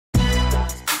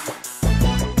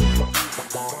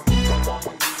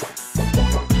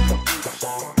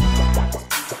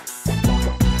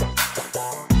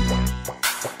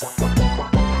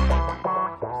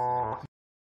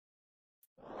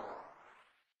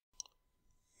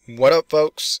What up,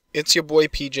 folks? It's your boy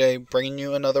PJ bringing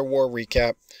you another war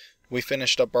recap. We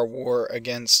finished up our war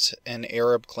against an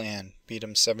Arab clan, beat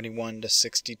them 71 to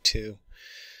 62.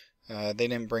 They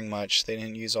didn't bring much. They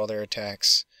didn't use all their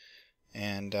attacks,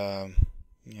 and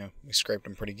we scraped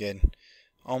them pretty good.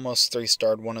 Almost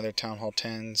 3-starred one of their Town Hall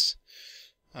 10s,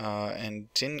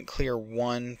 and didn't clear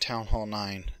one Town Hall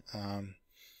 9.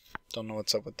 Don't know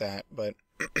what's up with that, but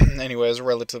anyway, it was a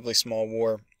relatively small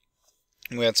war.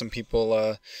 We had some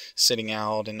people sitting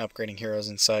out and upgrading heroes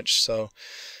and such, so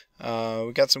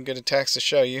we got some good attacks to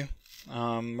show you.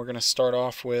 We're going to start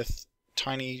off with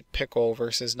TinyPickle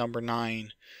versus number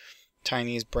 9.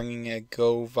 Tiny is bringing a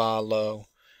GoVaLo.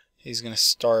 He's going to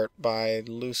start by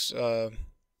loosening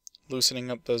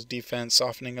up those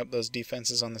softening up those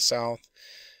defenses on the south.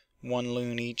 1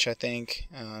 loon each, I think.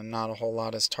 Not a whole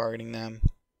lot is targeting them.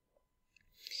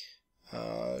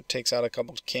 Takes out a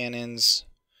couple of cannons.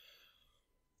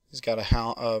 He's got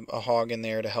a hog in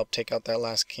there to help take out that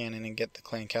last cannon and get the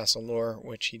clan castle lore,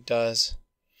 which he does.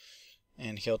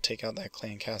 And he'll take out that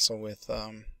clan castle with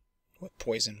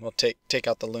poison. We'll take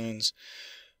out the loons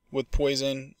with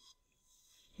poison,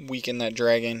 weaken that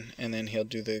dragon, and then he'll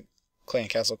do the clan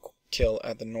castle kill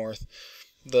at the north.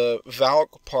 The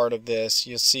valk part of this,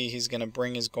 you'll see he's going to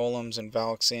bring his golems and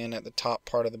valks in at the top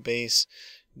part of the base,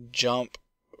 jump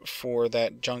for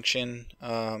that junction,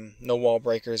 no wall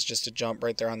breakers, just a jump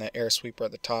right there on that air sweeper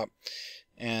at the top,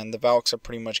 and the valks are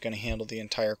pretty much going to handle the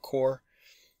entire core.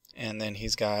 And then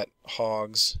he's got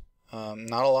hogs,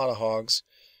 not a lot of hogs,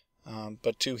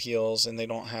 but 2 heals, and they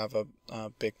don't have a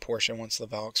big portion once the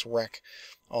valks wreck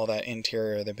all that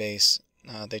interior of the base.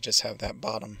 They just have that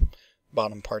bottom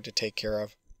part to take care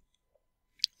of.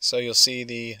 So you'll see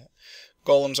the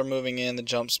golems are moving in, the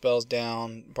jump spell's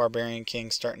down, Barbarian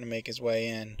King starting to make his way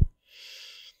in.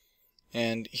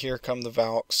 And here come the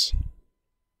valks.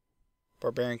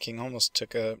 Barbarian King almost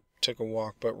took a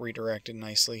walk, but redirected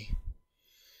nicely.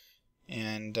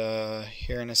 And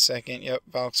here in a second, yep,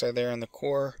 valks are there in the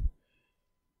core.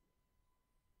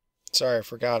 Sorry, I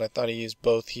forgot. I thought he used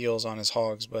both heals on his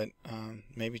hogs, but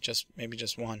maybe just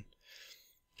one.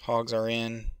 Hogs are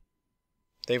in.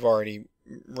 They've already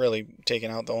really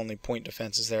taken out the only point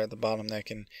defenses there at the bottom that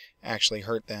can actually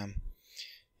hurt them.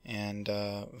 And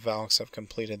valks have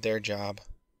completed their job.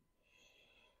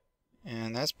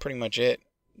 And that's pretty much it.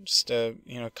 Just a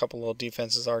couple little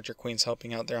defenses, archer queens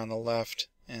helping out there on the left,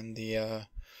 and the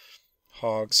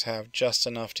hogs have just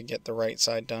enough to get the right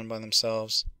side done by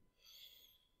themselves.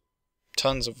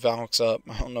 Tons of valks up.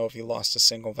 I don't know if he lost a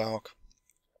single valk.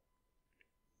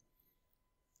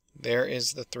 There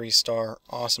is the 3-star.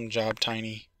 Awesome job,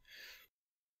 Tiny.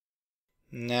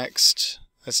 Next,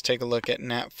 let's take a look at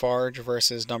NattFarge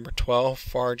versus number 12.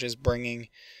 Farge is bringing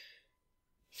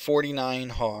 49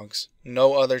 hogs.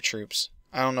 No other troops.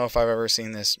 I don't know if I've ever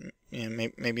seen this.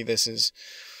 Maybe this is...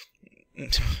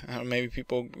 maybe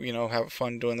people, have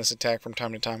fun doing this attack from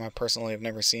time to time. I personally have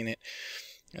never seen it.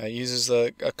 Uses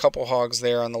a couple hogs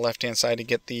there on the left-hand side to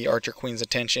get the archer queen's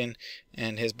attention,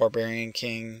 and his Barbarian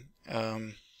King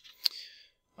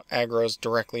aggroes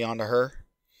directly onto her.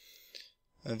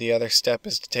 The other step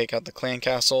is to take out the clan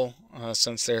castle.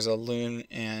 Since there's a loon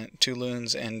and 2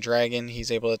 loons and dragon,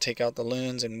 he's able to take out the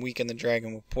loons and weaken the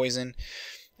dragon with poison.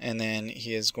 And then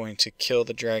he is going to kill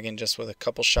the dragon just with a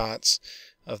couple shots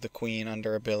of the queen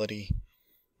under ability.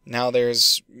 Now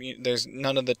there's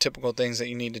none of the typical things that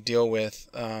you need to deal with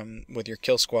your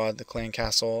kill squad, the clan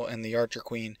castle and the archer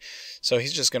queen. So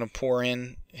he's just going to pour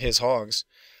in his hogs.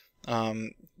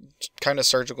 Kind of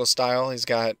surgical style. He's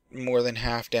got more than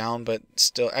half down, but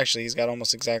still, actually he's got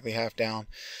almost exactly half down.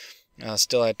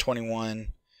 Still at 21,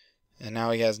 and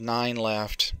now he has 9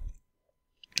 left.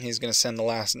 He's going to send the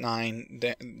last 9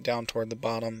 down toward the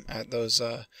bottom at those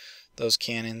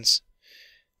cannons,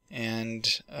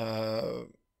 and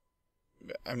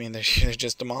I mean they're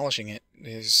just demolishing it.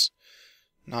 There's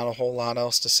not a whole lot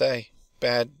else to say.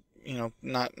 Bad,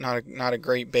 not a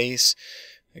great base.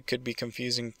 It could be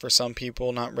confusing for some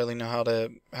people, not really know how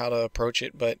to approach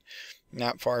it, but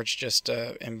NattFarge just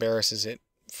embarrasses it.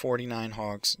 49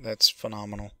 hogs. That's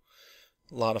phenomenal.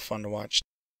 A lot of fun to watch.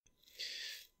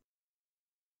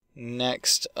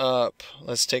 Next up,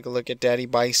 let's take a look at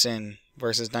DaddyBison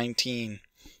versus 19.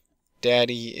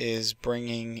 Daddy is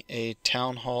bringing a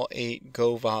Town Hall 8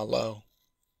 GoVaLo.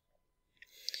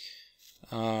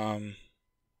 Lot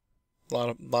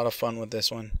of fun with this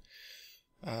one.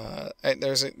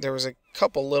 There was a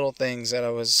couple little things that I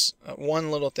was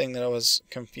one little thing that I was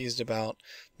confused about.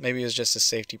 Maybe it was just a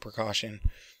safety precaution,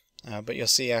 but you'll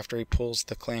see after he pulls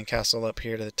the clan castle up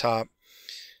here to the top,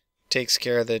 takes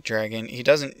care of the dragon. He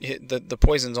doesn't. The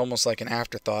poison's almost like an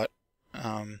afterthought.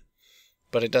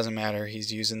 But it doesn't matter.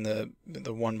 He's using the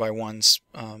 1x1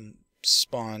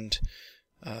 spawned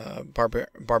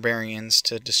barbarians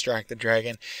to distract the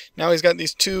dragon. Now he's got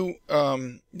these two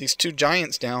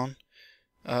giants down,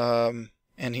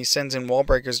 and he sends in wall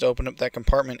breakers to open up that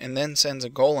compartment, and then sends a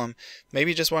golem.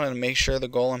 Maybe just wanted to make sure the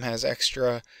golem has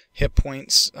extra hit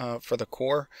points for the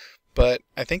core, but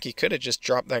I think he could have just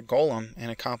dropped that golem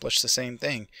and accomplished the same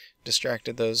thing.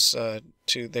 Distracted those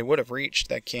two. They would have reached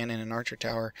that cannon and archer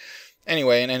tower.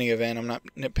 Anyway, in any event, I'm not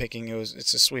nitpicking.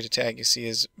 It's a sweet attack. You see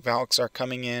his valks are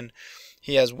coming in.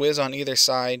 He has whiz on either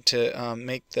side to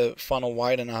make the funnel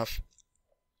wide enough.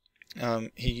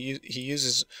 He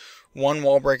uses one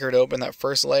wall breaker to open that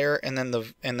first layer, and then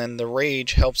the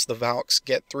rage helps the valks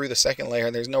get through the second layer.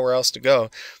 There's nowhere else to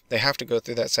go. They have to go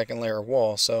through that second layer of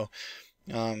wall. So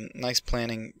nice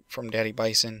planning from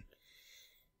DaddyBison.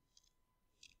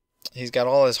 He's got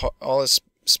all his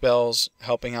spells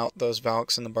helping out those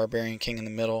valks and the barbarian king in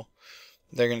the middle.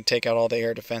 They're going to take out all the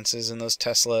air defenses and those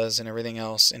Teslas and everything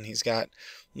else, and he's got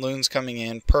loons coming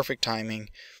in. Perfect timing.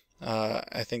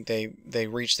 I think they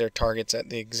reach their targets at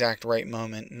the exact right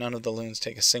moment. None of the loons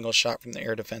take a single shot from the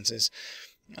air defenses,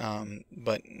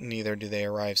 but neither do they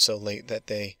arrive so late that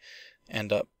they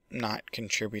end up not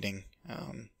contributing.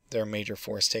 They're a major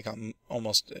force. Take out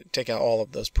all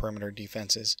of those perimeter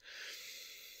defenses.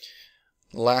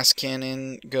 Last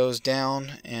cannon goes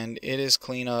down, and it is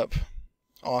cleanup.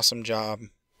 Awesome job.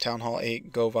 Town Hall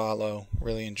 8 GoVaLo.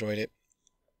 Really enjoyed it.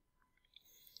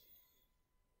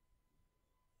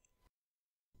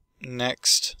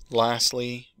 Next,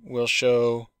 lastly, we'll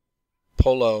show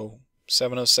Polo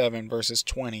 707 versus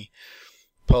 20.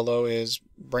 Polo is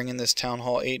bringing this Town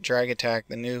Hall 8 drag attack,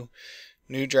 the new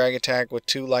drag attack with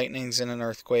 2 lightnings and an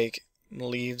earthquake.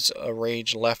 Leaves a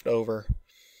rage left over.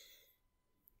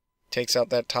 Takes out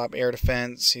that top air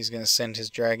defense. He's going to send his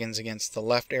dragons against the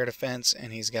left air defense,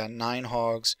 and he's got 9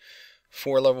 hogs,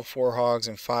 4 level 4 hogs,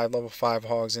 and 5 level 5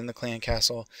 hogs in the clan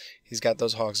castle. He's got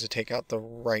those hogs to take out the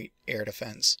right air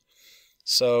defense.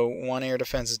 So 1 air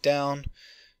defense is down.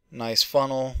 Nice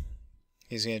funnel.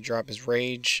 He's going to drop his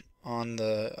rage on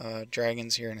the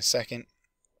dragons here in a second.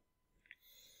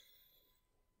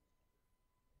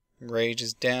 Rage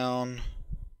is down.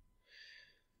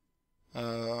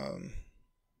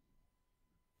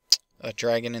 A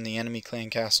dragon in the enemy clan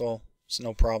castle. It's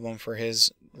no problem for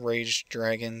his raged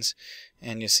dragons.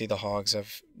 And you see the hogs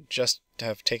have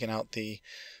taken out the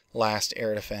last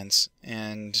air defense.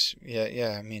 And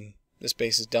yeah, I mean, this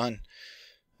base is done.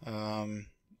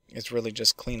 It's really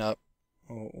just clean up.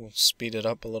 We'll speed it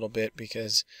up a little bit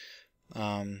because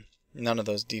none of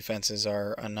those defenses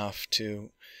are enough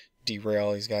to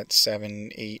derail. He's got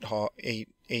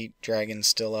 8 dragons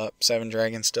still up, 7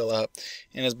 dragons still up,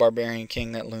 and his barbarian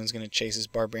king. That loon's going to chase his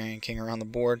barbarian king around the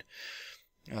board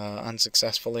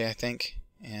unsuccessfully, I think,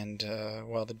 and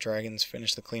while the dragons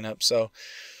finish the cleanup. So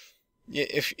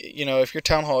if you're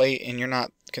Town Hall 8 and you're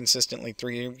not consistently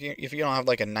 3, if you don't have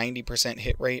like a 90%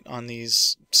 hit rate on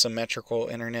these symmetrical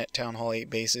internet Town Hall 8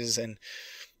 bases, and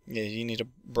you need to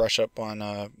brush up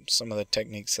on some of the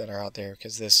techniques that are out there,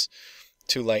 because this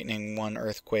 2 lightning, 1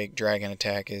 earthquake dragon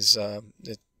attack is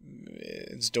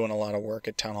it's doing a lot of work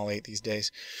at Town Hall 8 these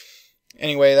days.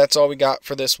 Anyway, that's all we got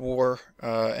for this war,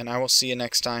 and I will see you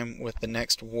next time with the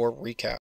next war recap.